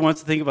 Nobody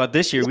wants to think about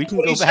this year. We can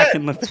go back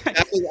and look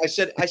back. I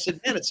said,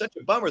 man, it's such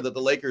a bummer that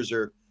the Lakers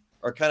are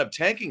kind of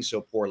tanking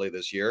so poorly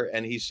this year.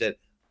 And he said,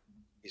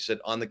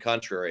 on the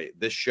contrary,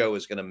 this show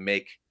is going to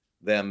make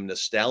them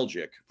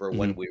nostalgic for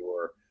when we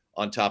were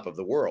on top of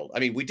the world. I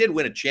mean, we did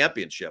win a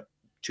championship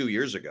 2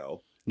 years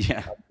ago.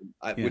 Yeah.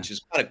 Which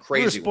is kind of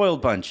crazy. We're a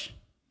spoiled bunch.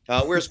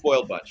 We're a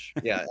spoiled bunch.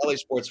 Yeah, LA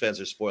sports fans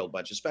are a spoiled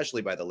bunch,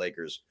 especially by the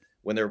Lakers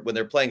when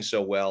they're playing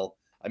so well.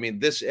 I mean,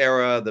 this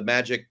era, the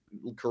Magic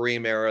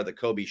Kareem era, the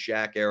Kobe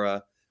Shaq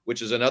era,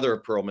 which is another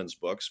of Pearlman's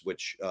books,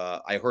 which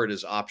I heard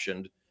is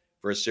optioned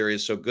for a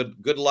series. So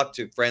good luck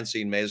to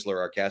Francine Maisler,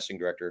 our casting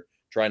director,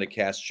 trying to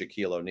cast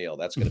Shaquille O'Neal.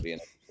 That's going to be an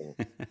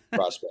interesting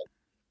prospect.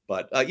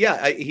 But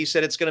he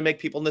said it's going to make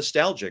people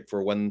nostalgic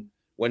for when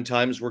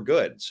times were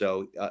good.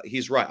 So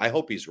he's right. I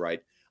hope he's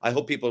right. I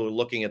hope people are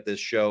looking at this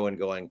show and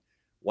going,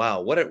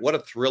 wow, what a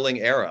thrilling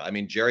era. I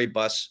mean, Jerry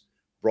Buss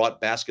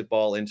brought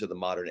basketball into the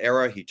modern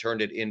era. He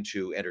turned it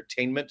into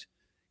entertainment.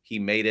 He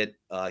made it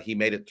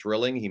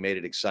thrilling. He made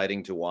it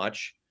exciting to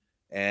watch.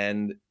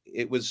 And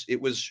it was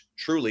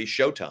truly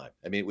Showtime.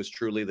 I mean, it was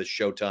truly the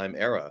Showtime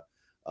era.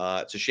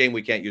 It's a shame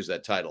we can't use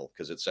that title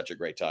because it's such a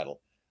great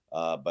title.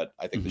 But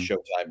I think the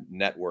Showtime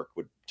network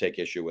would take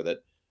issue with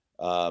it.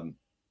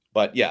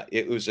 But yeah,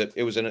 it was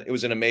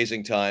an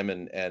amazing time,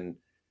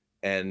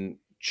 and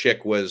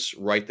Chick was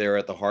right there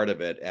at the heart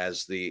of it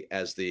as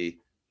the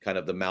kind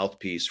of the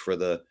mouthpiece for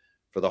the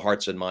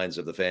hearts and minds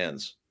of the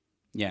fans.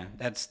 Yeah,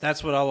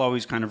 that's what I'll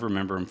always kind of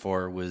remember him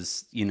for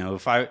was,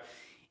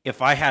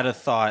 if I had a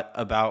thought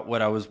about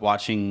what I was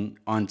watching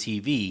on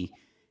TV,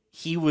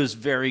 he was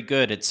very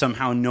good at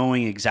somehow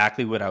knowing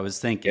exactly what I was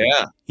thinking.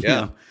 Yeah, You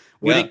yeah, know,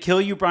 would yeah. it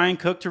kill you, Brian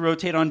Cook, to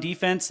rotate on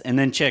defense? And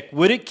then check,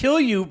 would it kill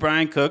you,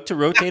 Brian Cook, to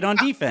rotate on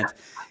defense?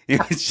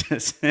 It's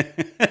just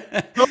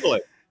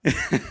Totally,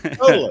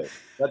 totally.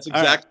 That's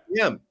exactly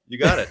him. You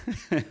got it.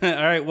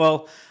 All right.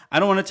 Well, I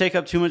don't want to take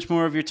up too much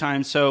more of your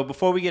time. So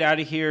before we get out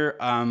of here,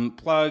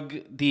 plug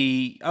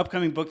the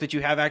upcoming book that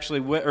you have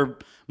or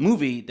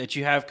movie that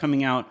you have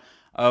coming out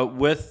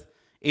with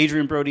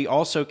Adrian Brody,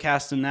 also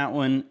cast in that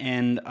one,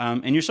 and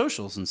your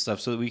socials and stuff,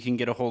 so that we can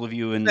get a hold of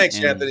you. And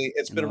thanks, Anthony.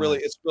 It's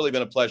really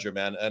been a pleasure,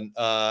 man, and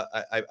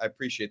I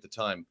appreciate the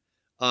time.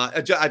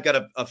 I've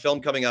got a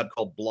film coming out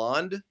called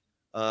Blonde,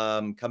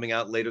 coming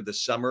out later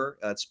this summer.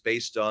 It's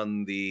based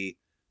on the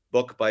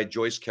book by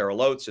Joyce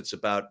Carol Oates. It's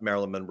about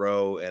Marilyn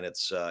Monroe, and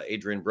it's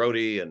Adrian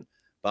Brody and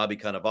Bobby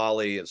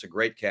Cannavale. It's a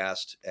great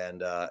cast,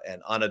 and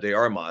Ana de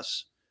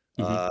Armas,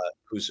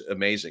 who's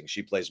amazing.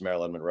 She plays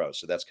Marilyn Monroe.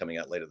 So that's coming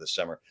out later this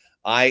summer.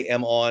 I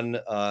am on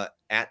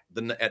at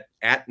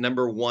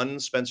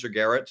 #1 Spencer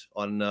Garrett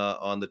on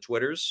the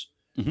Twitters,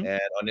 and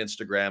on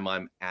Instagram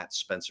I'm at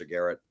Spencer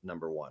Garrett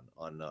 #1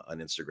 on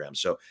Instagram.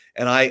 So,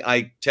 and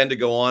I tend to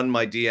go on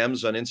my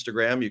DMs on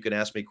Instagram. You can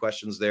ask me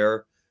questions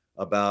there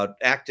about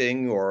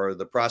acting or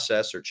the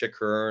process or Chick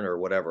Hearn or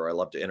whatever. I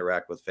love to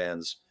interact with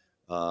fans,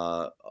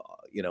 on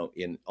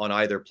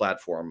either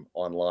platform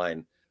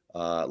online.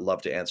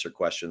 Love to answer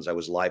questions. I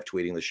was live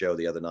tweeting the show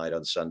the other night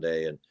on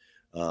Sunday, and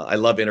I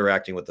love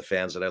interacting with the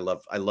fans, and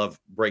I love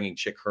bringing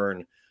Chick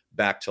Hearn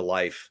back to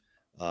life.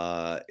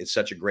 It's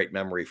such a great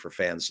memory for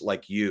fans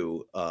like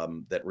you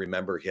that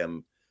remember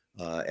him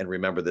and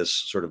remember this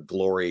sort of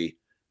glory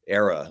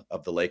era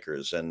of the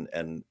Lakers. And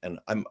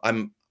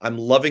I'm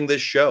loving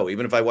this show.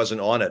 Even if I wasn't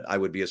on it, I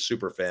would be a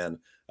super fan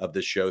of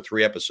this show.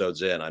 3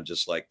 episodes in, I'm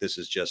just like, this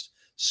is just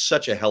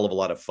such a hell of a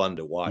lot of fun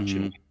to watch.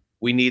 And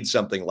we need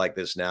something like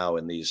this now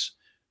in these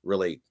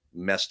really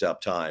messed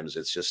up times.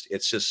 It's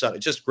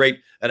just great.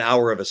 An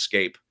hour of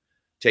escape,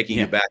 taking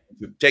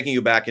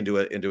you back into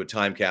a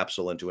time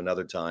capsule, into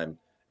another time,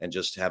 and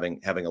just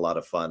having a lot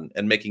of fun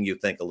and making you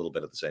think a little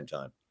bit at the same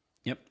time.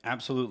 Yep,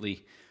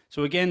 absolutely.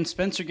 So again,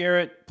 Spencer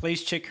Garrett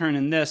plays Chick Hearn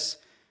in this.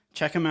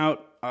 Check him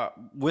out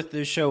with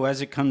this show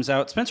as it comes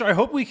out. Spencer, I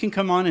hope we can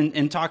come on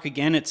and talk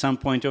again at some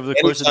point over the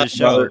course of the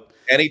show. Brother.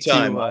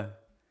 Anytime.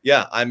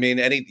 Yeah, I mean,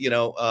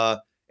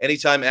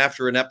 anytime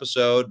after an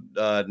episode.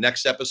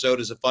 Next episode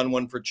is a fun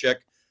one for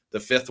Chick. The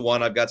 5th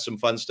one, I've got some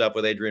fun stuff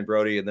with Adrian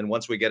Brody. And then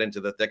once we get into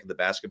the thick of the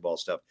basketball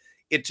stuff,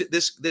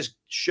 this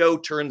show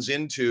turns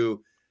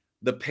into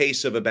the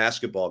pace of a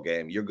basketball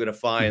game. You're going to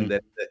find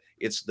that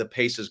the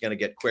pace is going to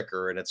get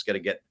quicker, and it's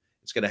going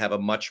to have a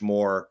much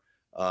more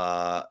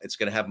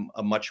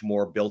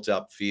built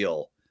up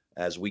feel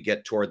as we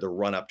get toward the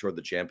run up toward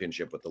the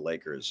championship with the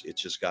Lakers.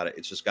 It's just got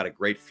a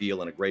great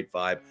feel and a great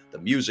vibe. The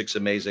music's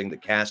amazing. The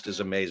cast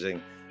is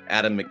amazing.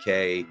 Adam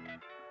McKay,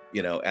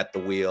 at the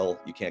wheel,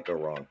 you can't go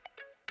wrong.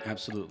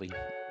 Absolutely.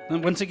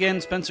 And once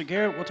again, Spencer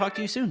Garrett, we'll talk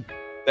to you soon.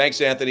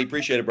 Thanks, Anthony.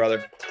 Appreciate it,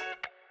 brother.